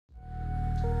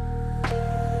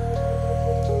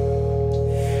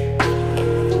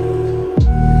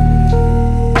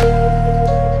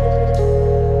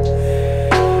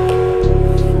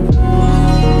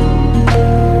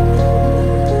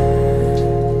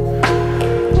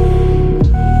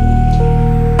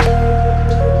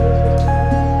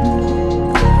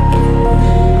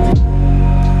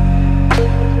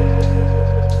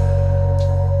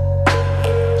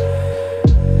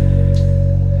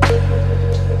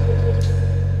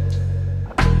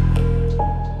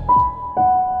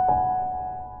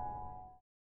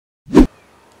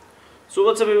So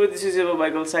what's up everybody, this is your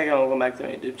Bikealsike, welcome back to my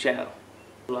YouTube channel.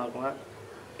 Vlog ma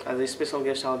आज special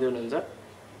guest आउँदै हुनुहुन्छ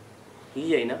he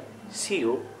हैन C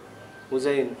हो उ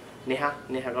चाहिँ नेहा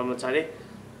कर्मचारी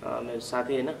मेरो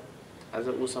साथी हैन आज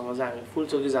उसँग चाहिँ हामी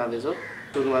फुलचोकी जाँदै छौं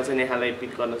टुरमा चाहिँ नेहालाई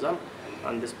पिक गर्न जाम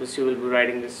अनि त्यसपछि will be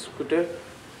riding this scooter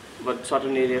but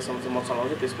certain एरियासम्म चाहिँ म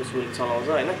चलाउँछु त्यसपछि उले चलाउँछ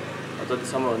हैन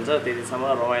जतिसम्म हुन्छ त्यतिसम्म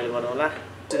रमाइलो गरौँला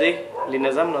चाहिँ लिन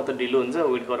जाम न त ढिलो हुन्छ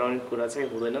वेट गराउने कुरा चाहिँ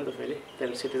हुँदैन नि त फेरि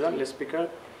त्यसले सिटिजन लेट्स पिक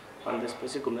अनि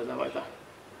त्यसपछि घुम्न जाम है त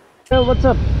What's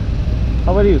up?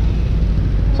 How are you?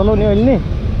 चलाउने अहिले नि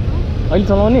अहिले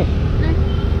चलाउने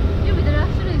यो भित्र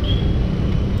राख्छु नि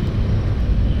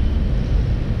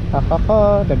हाहा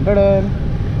डडडन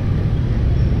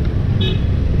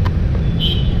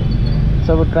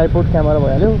सब ट्राइपोड क्यामेरा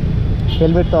भइहाल्यो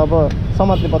हेलमेट त अब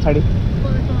समात्ने पछाडी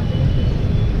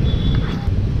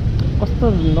कस्तो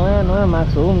नयाँ नयाँ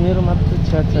मार्क्स हो मेरो मात्र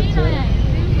छ्याट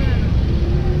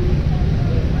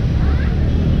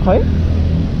खै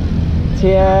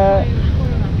छ्या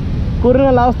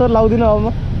कोरोना लाओस् त लाउँदिन अब म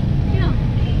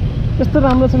यस्तो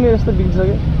राम्रो छ मेरो यस्तो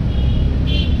बिग्रिसक्यो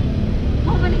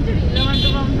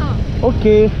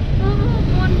ओके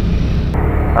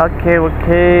ओके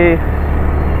ओके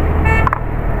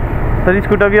तर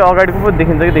स्कुटरको अगाडिको पो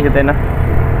देखिन्छ कि देखिँदैन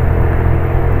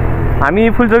हामी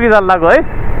फुलचोकी जान लाग्यो है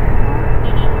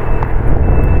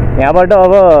यहाँबाट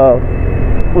अब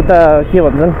उता के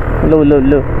भन्छन् लो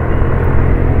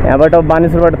यहाँबाट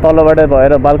बानेश्वरबाट तलबाट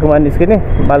भएर बालकुमारी निस्किने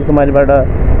बालकुमारीबाट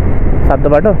सातो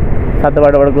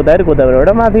बाटोबाट गोदावरीबाट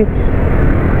माथि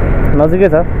नजिकै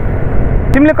छ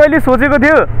तिमीले कहिले सोचेको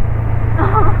थियो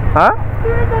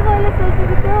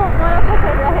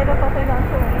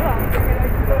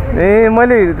ए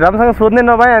मैले राम्रोसँग सोध्नै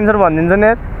नपाएँ एन्सर भनिदिन्छ नि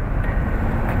यार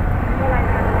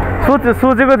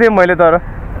सोचेको थिएँ मैले तर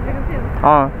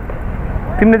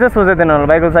तिमीले चाहिँ सोचेको थिएन होला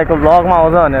बाइकलसाइकको ब्लगमा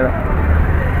आउँछ भनेर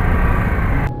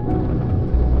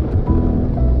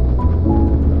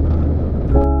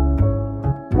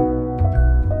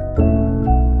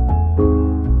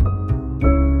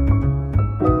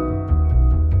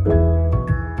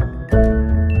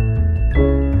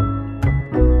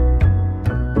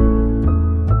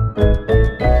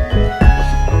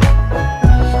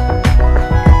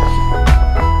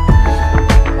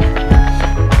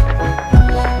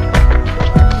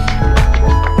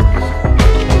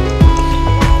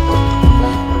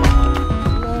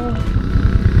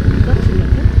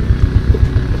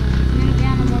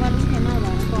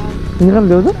निकाल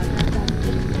दो तो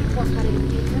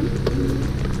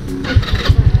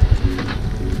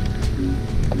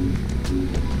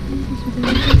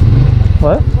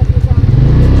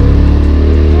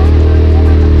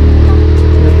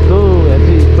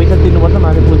पैसा तिर्नुपर्छ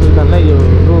माथि फुलचोकीलाई यो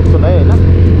रोडको लागि हैन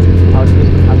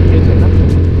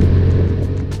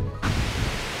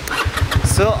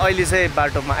सो अहिले चाहिँ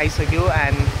बाटोमा आइसक्यो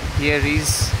and here is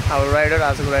our rider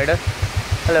आजको rider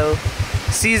hello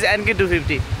C is NK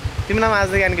 250 तिम्रो नाम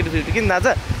आज NK 250 किन थाहा छ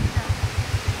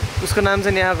उसको नाम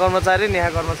चाहिँ नेहा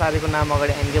कर्मचारीको नाम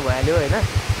अगाडि NK भइहाल्यो होइन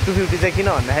 250 चाहिँ किन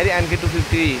भन्दाखेरि NK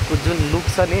 250 को जुन लुक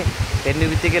छ नि हेर्ने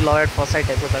बित्तिकै लभ एट फर्स्ट साइट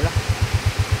टाइपको छ क्या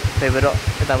त्यही भएर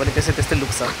यता पनि त्यस्तै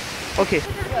लुक छ ओके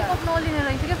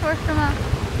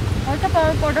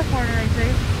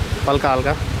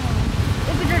हल्का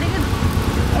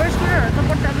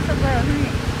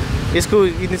यसको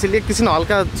इनिसियली एकैछिन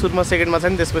हल्का सुरुमा सेकेन्डमा छ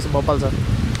नि त्यसपछि बप्पल छ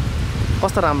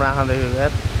कस्तो राम्रो आँखा देखेको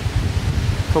यार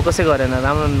फोकसै गरेन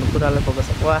राम्रो कुरालाई फोकस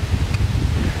वा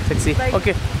सेक्सी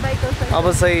ओके अब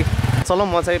चाहिँ चलौँ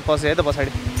म चाहिँ पसेँ है त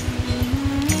पछाडि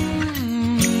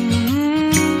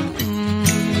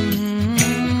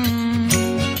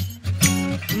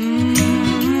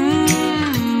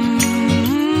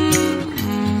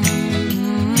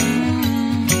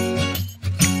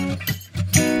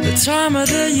Time of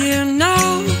the year now,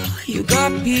 you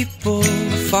got people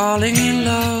falling in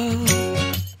love.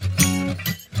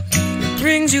 It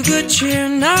brings you good cheer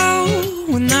now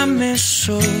when that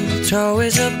mistletoe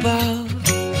is above.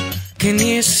 Can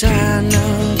you Santa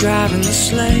driving the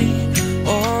sleigh,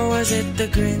 or was it the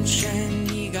Grinch and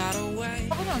he got away?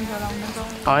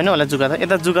 हैन होला जुगा त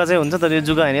यता जुगा चाहिँ हुन्छ तर यो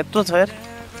जुगा हैन यत्रो छ यार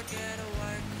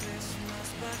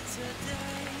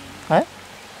है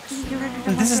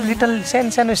This is little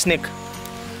सानो स्नेक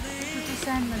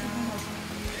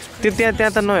त्यो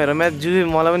त्यहाँ त नहेर म्याच जु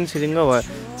मलाई पनि छिरिङ्ग भयो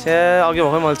छ्या अघि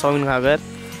भर्खर मैले चाउमिन खाएको यार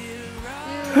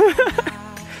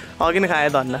अघि नै खाएँ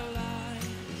धन्न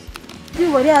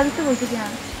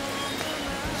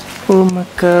ओ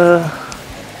मक्का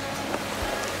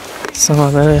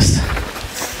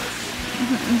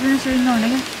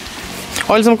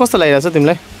अहिलेसम्म कस्तो लागिरहेछ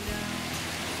तिमीलाई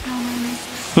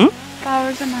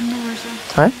पावर चाहिँ मान्नुपर्छ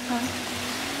है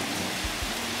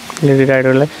लेडी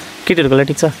राइडरलाई केटीहरूको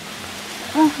लागि ठिक छ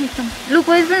एकदम लुक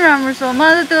वाइज पनि राम्रो छ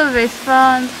मलाई त्यो भेस्पा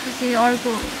त्यसपछि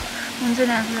अर्को हुन्छ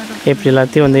नि आफूलाई एप्रिला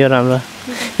त्योभन्दा यो राम्रो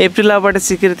एप्रिलाबाट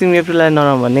सिकेर तिमी एप्रिललाई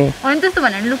नराम भन्ने होइन त्यस्तो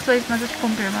भनेर लुक्स वाइजमा चाहिँ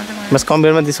कम्पेयरमा चाहिँ बस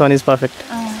कम्पेयरमा this one is perfect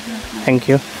thank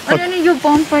you अनि यो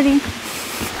मन पऱ्यो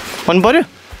मन पर्यो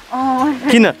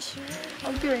किन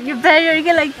यो ब्यारियर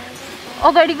के लाइक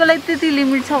अगाडिको लागि त्यति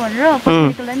लिमिट छ भनेर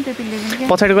पछाडिको लागि त्यति लिमिट के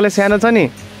पछाडिको लागि सानो छ नि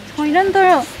छैन नि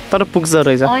तर पुग्छ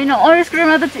रहेछ होइन अरू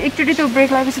स्कुलमा त एकचोटि त्यो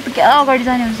ब्रेक लागेपछि त क्या अगाडि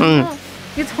जाने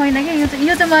हुन्छ यो छैन क्या यो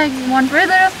चाहिँ मलाई मन पऱ्यो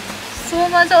तर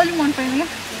सोमा चाहिँ अलिक मन परेन क्या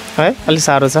है अलिक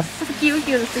साह्रो छ के हो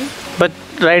जस्तै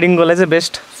बट राइडिङको लागि चाहिँ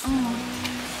बेस्ट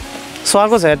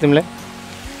सुहाएको छ यार तिमीले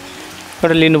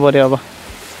एउटा लिनु पऱ्यो अब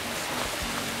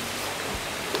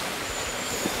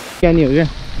क्यानी हो क्या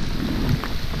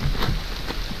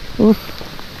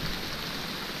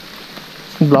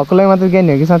ब्लगको लागि मात्र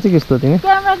ज्ञानी हो कि साँच्चै त्यस्तो तिमी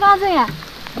क्यामेरा कहाँ छ यहाँ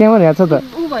क्यामेरा यहाँ छ त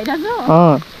उ भइरहेछ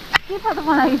के छ त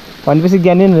मलाई भनेपछि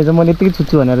ज्ञानी रहेछ मैले यतिकै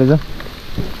छुच्छु भनेर रहेछ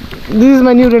this is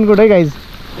my new raincoat है गाइज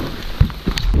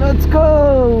लेट्स गो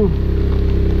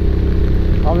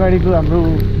अगाडिको हाम्रो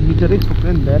मिटरै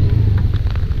छोप्यो नि त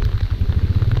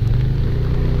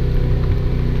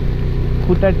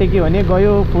खुट्टा टेक्यो भने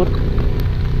गयो फोर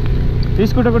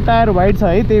स्कुटरको टायर वाइड छ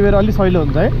है त्यही भएर अलिक सहिलो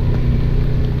हुन्छ है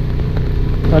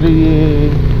अरे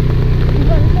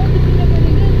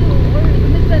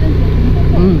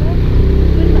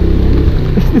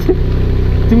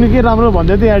तिमीले के राम्रो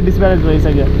भन्दै थियो यहाँ डिसब्यालेन्स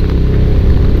भइसक्यो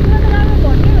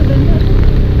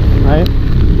है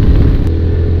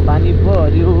पानी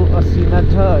पर्यो असिना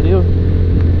झऱ्यो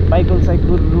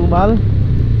बाइकलसाइकको रुमाल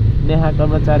नेहा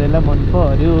कर्मचारीलाई मन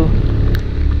पर्यो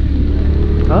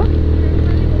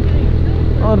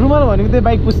रुमाल भनेको त्यही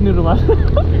बाइक पुस्ने रुमाल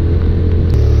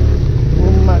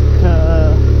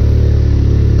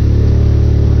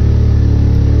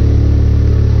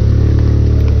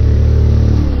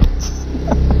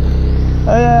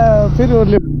फिर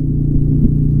ओर्ल्यो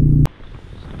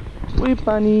उही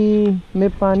पानी में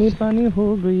पानी पानी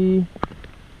हो गई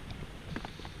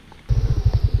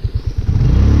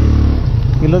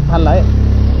किलो थाला है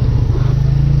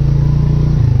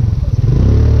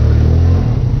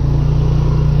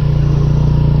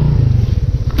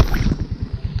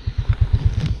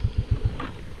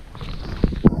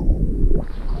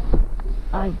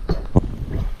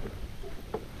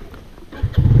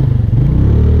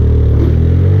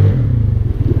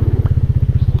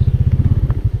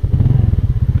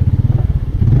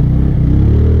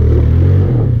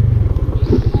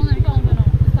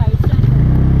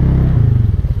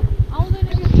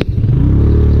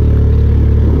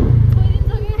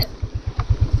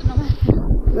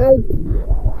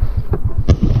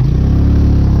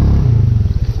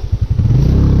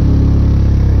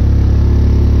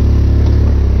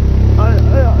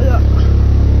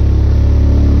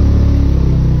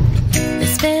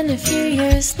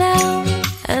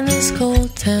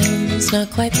Not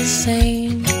quite the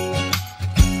same.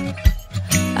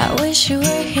 I wish you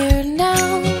were here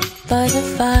now by the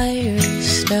fire,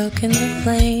 stoking the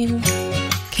flame.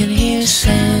 Can hear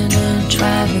Santa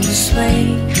driving the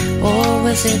sleigh, or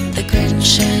was it the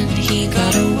Grinch and he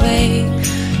got away?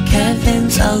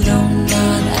 Kevin's alone,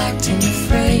 not acting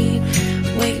afraid,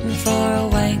 waiting for a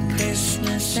white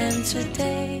Christmas and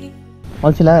today.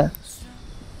 Alchila.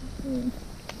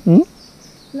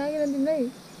 लागेर तिमीलाई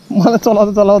मलाई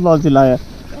चलाउँदा चलाउँदा अल्छी लाग्यो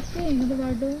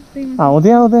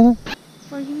आउँदै आउँदै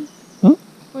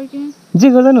जे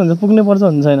गर्दा नि हुन्छ पुग्नै पर्छ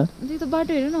भन्ने छैन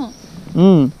बाटो हेर न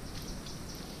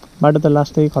बाटो त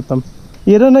लास्टै खत्तम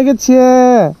हेर न के छे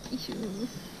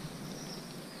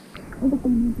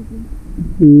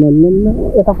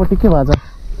यतापट्टि के भएको छ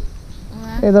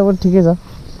यतापट्टि ठिकै छ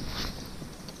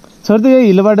छोड्दै यो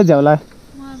हिलो बाटो झ्याउला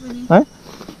है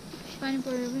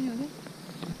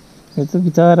यो चाहिँ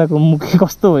बिचराको मुख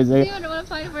कस्तो भइसक्यो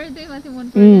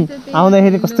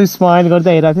आउँदाखेरि कस्तो स्माइल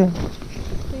गर्दै आइरहेको थियो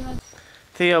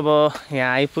त्यही अब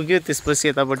यहाँ आइपुग्यो त्यसपछि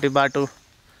यतापट्टि बाटो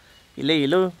हिलै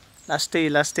हिलो लास्टै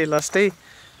लास्टै लास्टै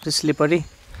स्लिपरी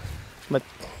बट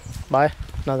भयो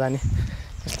नजाने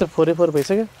यस्तो फोरै फोर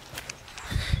भइसक्यो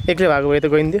एक्लै भएको भए त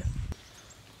गइन्थ्यो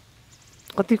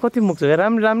कति कति मुख छ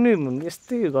राम्रो राम्रै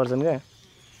यस्तै गर्छन् क्या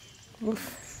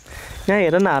यहाँ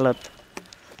हेर न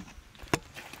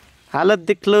हालत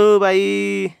देख्लो भाइ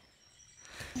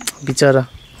बिचरा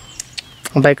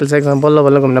बाइकलसाइकमा बल्ल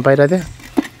बल्ल घुम्न पाइरहेको थियो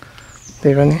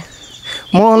त्यही पनि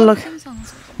म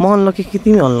अनलकी कि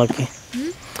तिमी अनलकी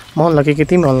म अनलकी कि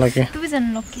तिमी अनलकी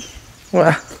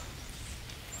वाह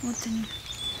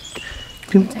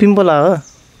पिम्पल हो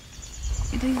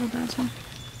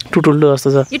टुटुल्डो जस्तो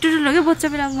छ यो टुटुल्डो के बच्चा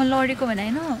बेला म लडेको भने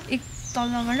हैन एक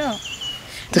तलबाट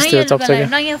नयाँ लुगा लगाएर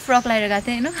नयाँ फ्रक लगाएर गएको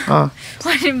थिएँ होइन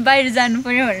अनि बाहिर जानु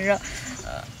पर्यो भनेर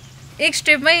एक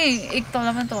स्टेपमै एक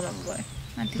तलमा भयो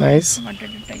नाइस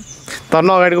तर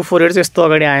अगाडिको फोरहेड चाहिँ यस्तो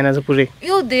अगाडि आएन चाहिँ पुरै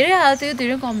यो धेरै आयो थियो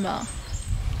धेरै कम भयो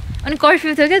अनि कर्फ्यू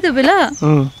थियो क्या त्यो बेला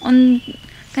अनि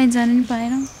कहीँ जानु नि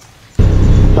पाएन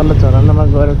तल झरनामा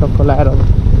गएर टक्क लगाएर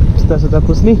सुता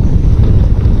पुस्ने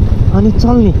अनि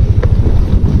चल्ने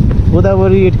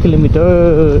गोदावरी 8 किलोमिटर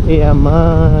ए आमा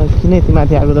किन यति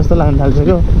माथि आएको जस्तो लाग्न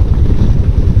थालिसक्यो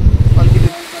अलिकति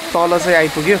तल चाहिँ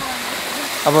आइपुग्यो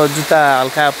अब जुत्ता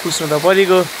हल्का पुस्नु त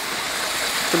परेको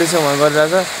पुलिसले वहाँ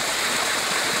गरिरहेछ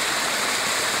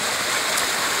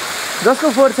जसको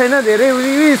फोहोर छैन धेरै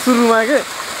उनी सुरुमा के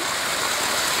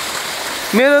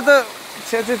मेरो त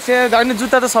होइन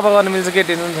जुत्ता त सफा गर्न मिल्छ केही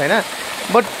टेन्सन छैन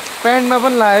बट प्यान्टमा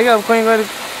पनि लाग्यो क्या अब कहीँ गएर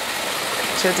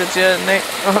नै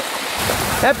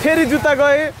ए फेरि जुत्ता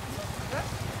गए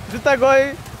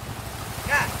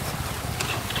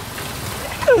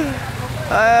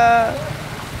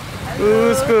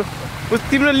उसको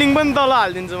तिम्रो लिङ्क पनि तल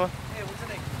हालिदिन्छु म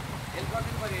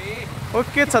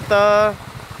ओके छ त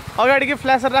अगाडि के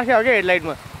फ्ल्यासर राख्यो हो क्या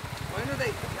हेडलाइटमा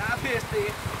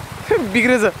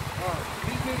बिग्रेछ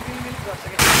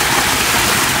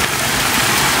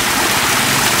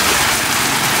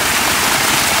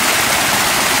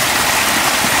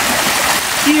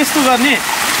के यस्तो गर्ने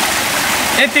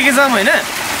यतिकै जाम होइन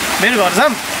मेरो घर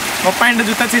जाम म प्यान्ट र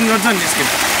जुत्ता चेन्ज गर्छु नि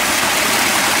निस्किनु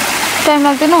टाइम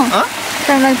लाग्दैन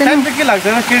टाइम त के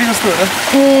लाग्दैन केडी जस्तो हो र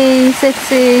ए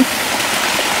सेक्सी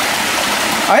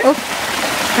है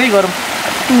त्यही गरौँ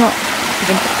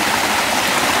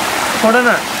छोड न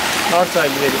लड्छ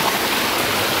अहिले फेरि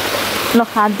ल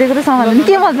हात दिएको त सामान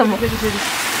के मतलब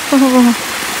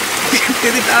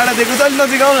त्यति टाढा दिएको छ अलि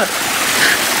नजिक आउ न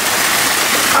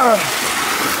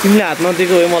तिमीले हात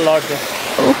नदिएको हो म लड्छ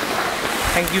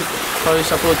thank you for you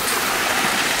support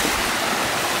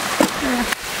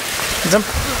jump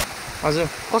हजुर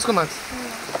कसको मार्क्स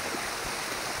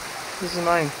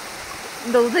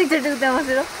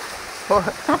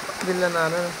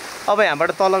अब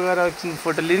यहाँबाट तल गएर एकछिन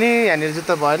फोटो लिने यहाँनिर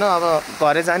जुत्ता भएन अब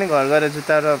घरै जाने घर गएर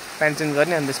जुत्ता र प्यान्ट चेन्ज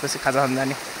गर्ने अनि त्यसपछि खाजा खान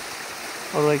जाने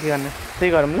अरू के गर्ने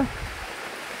त्यही गरौँ ल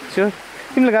स्योर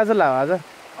तिमीले गाजर लाऊ आज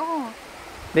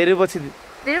धेरै पछि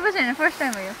होइन फर्स्ट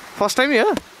टाइम हो फर्स्ट टाइमै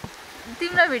हो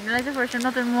तिमीलाई भेट्नलाई चाहिँ फर्स्ट टाइम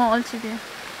नत्र म अल्छी थिएँ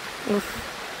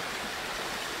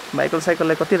बाइकल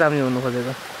साइकललाई कति राम्रो हुनु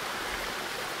खोजेको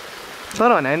तर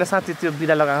भने होइन साथी त्यो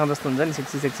बिदा लगाएको जस्तो हुन्छ नि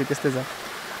सेक्सी त्यस्तै छ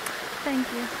thank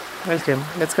you welcome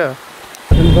let's go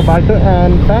होटलको बाटो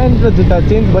एन्ड प्यान्ट र जुत्ता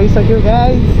चेन्ज भइसक्यो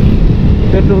गाइस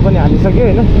पेट्रोल पनि हालिसक्यो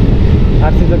होइन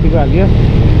 800 जतिको हाल्यो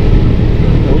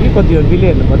हो कि कति हो बिल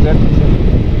हेर्नुपर्छ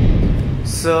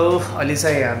सो अहिले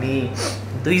चाहिँ हामी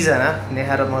दुईजना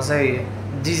नेहा र म चाहिँ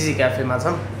जिजी क्याफेमा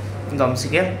छौँ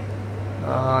गम्सिके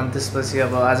अनि त्यसपछि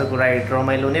अब आजको राइड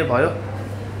रमाइलो नै भयो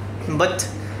बट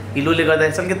हिलोले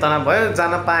गर्दाखेरि चाहिँ के तनाव भयो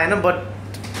जान पाएन बट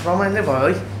रमाइलो भयो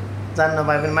है जान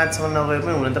नपाए पनि माथिसम्म नगए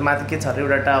पनि हुन त माथि के छ अरे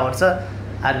एउटा टावर छ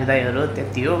आर्मी दाइहरू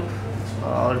त्यति हो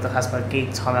अरू त खासमा केही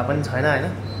छँदा पनि छैन होइन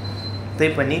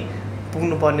त्यही पनि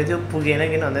पुग्नु पर्ने थियो पुगेन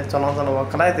किन भन्दा चलाउँ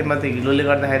वक्कलाई त्यो माथि हिलोले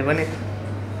गर्दाखेरि पनि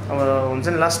अब हुन्छ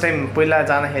नि लास्ट टाइम पहिला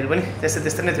जाँदाखेरि पनि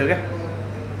त्यस्तै नै थियो क्या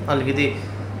अलिकति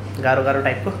गाह्रो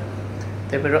टाइपको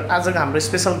त्यही भएर आजको हाम्रो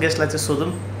स्पेसल गेस्टलाई चाहिँ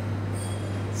सोधौँ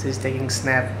सी इज टेकिङ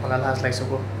स्न्याप मलाई लाज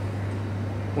लागिसक्यो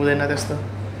हुँदैन त्यस्तो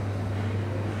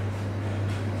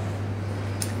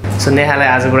सो नेहालाई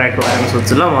आजको राइडको बारेमा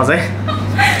सोध्छु ल म चाहिँ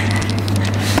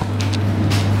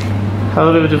हेलो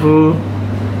ब्युटिफुल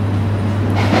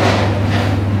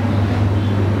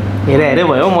हेरे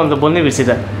भयो मैले त बोल्नै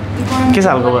बिर्सिँदा के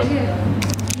खालको भयो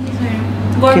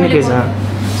किन के छ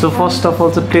सो फर्स्ट अफ अल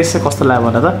चाहिँ प्लेस चाहिँ कस्तो लाग्यो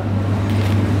भन त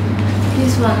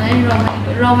प्लेस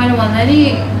भन्दाखेरि रमाइलो भन्दाखेरि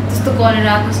त्यस्तो गरेर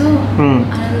आएको छु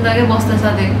आनन्दकै बस्दा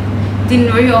साथै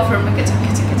दिनभरि अफरमा के छ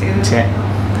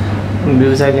भ्यू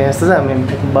चाहिँ यस्तो छ हामी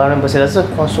बारमा बसेर छ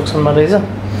कन्स्ट्रक्सनमा रहेछ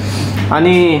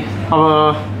अनि अब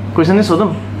क्वेसन नै सोधौँ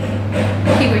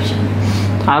के क्वेसन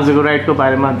आजको राइडको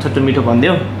बारेमा छोटो मिठो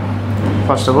भनिदियो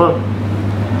फर्स्ट अफ अल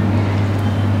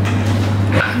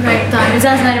राइड त हामी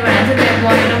जहाँ जाने भनेको थियो त्यहाँ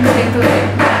बनेर पनि त्यस्तो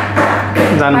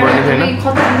जानुपर्ने छैन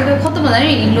खत्तम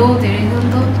भन्दाखेरि हिलो धेरै थियो नि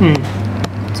त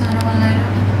जान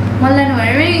मन लागेन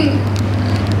भने पनि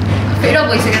फेरि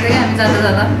भइसकेको थियो क्या हामी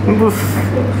जाँदा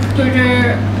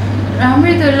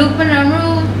राम्रै थियो लुक पनि राम्रो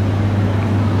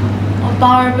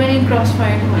पावर पनि क्रस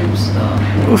फायर भनेपछि त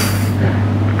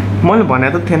मैले भने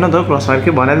त थिएन त क्रस फायर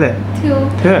के भने थियो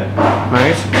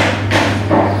नाइस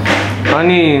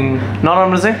अनि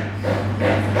नराम्रो चाहिँ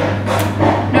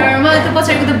मलाई त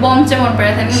पछाडिको त्यो बम चाहिँ मन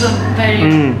परेको थियो नि त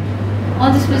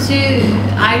त्यसपछि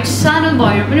हाइट सानो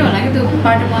भएर पनि होला कि त्यो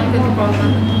बाटोमा अलिकति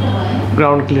प्रब्लम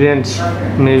ग्राउन्ड क्लियरेन्स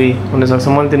मेबी हुनसक्छ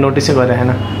मैले त्यो नोटिसै गरेँ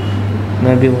होइन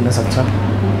मेबी हुनसक्छ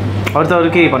अरू त अरू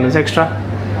केही भन्नु छ एक्स्ट्रा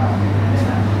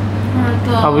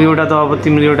अब एउटा त अब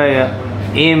तिम्रो एउटा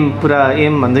एम पुरा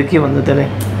एम भन्दै के भन्छ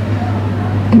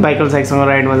त्यसलाई बाइकल साइकसँग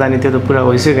राइडमा जाने त्यो त पुरा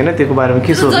भइसक्यो होइन त्यसको बारेमा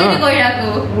के सोध्नु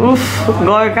उफ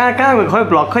गयो कहाँ कहाँ गयो खै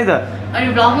भ्लग खै त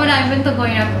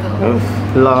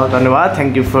ल धन्यवाद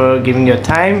thank you for giving your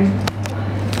time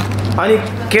अनि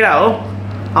केटा हो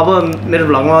अब मेरो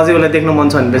भ्लगमा अझै उसलाई देख्नु मन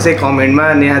छ भने चाहिँ कमेन्टमा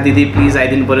नेहा दिदी प्लिज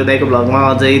आइदिनु पऱ्यो दाइको भ्लगमा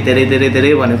अझै धेरै धेरै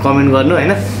धेरै भनेर कमेन्ट गर्नु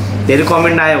होइन धेरै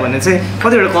कमेन्ट आयो भने चाहिँ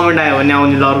कतिवटा कमेन्ट आयो भने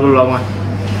आउने ल अर्को भ्लगमा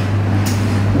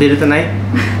धेरै त नै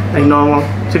like normal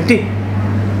 50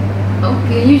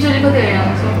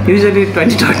 usually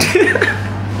 20-30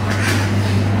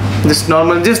 just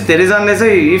normal just धेरैजनाले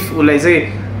चाहिँ इफ उसलाई चाहिँ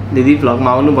दिदी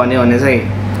भ्लगमा आउनु भन्यो भने चाहिँ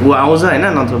ऊ आउँछ होइन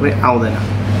नत्र पनि आउँदैन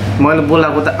मैले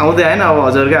बोलाएको त आउँदै होइन अब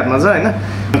हजुरकै हातमा छ होइन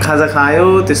खाजा खायो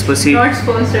त्यसपछि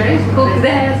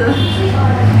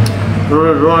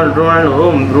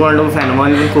रोनाल्डो फ्यान हो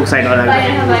मैले पनि कोक साइड गराएको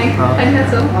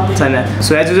छैन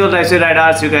so as usual like right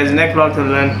hours you guys next vlog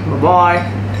by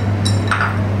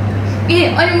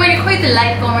अनि मैले खोइ त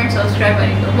लाइक कमेन्ट सब्सक्राइब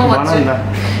गरेको म भन्छु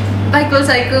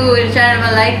बाइकल्साइको च्यानलमा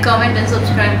लाइक कमेन्ट एन्ड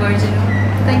सब्सक्राइब गरिदिनु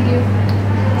थ्याङ्क यू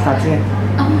साँच्चै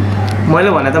मैले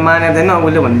भने त माने थिएन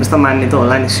उसले भनेपछि त मान्ने त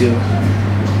होला नि सियो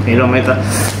हेरौँ है त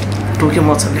टोक्यो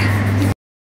मजाले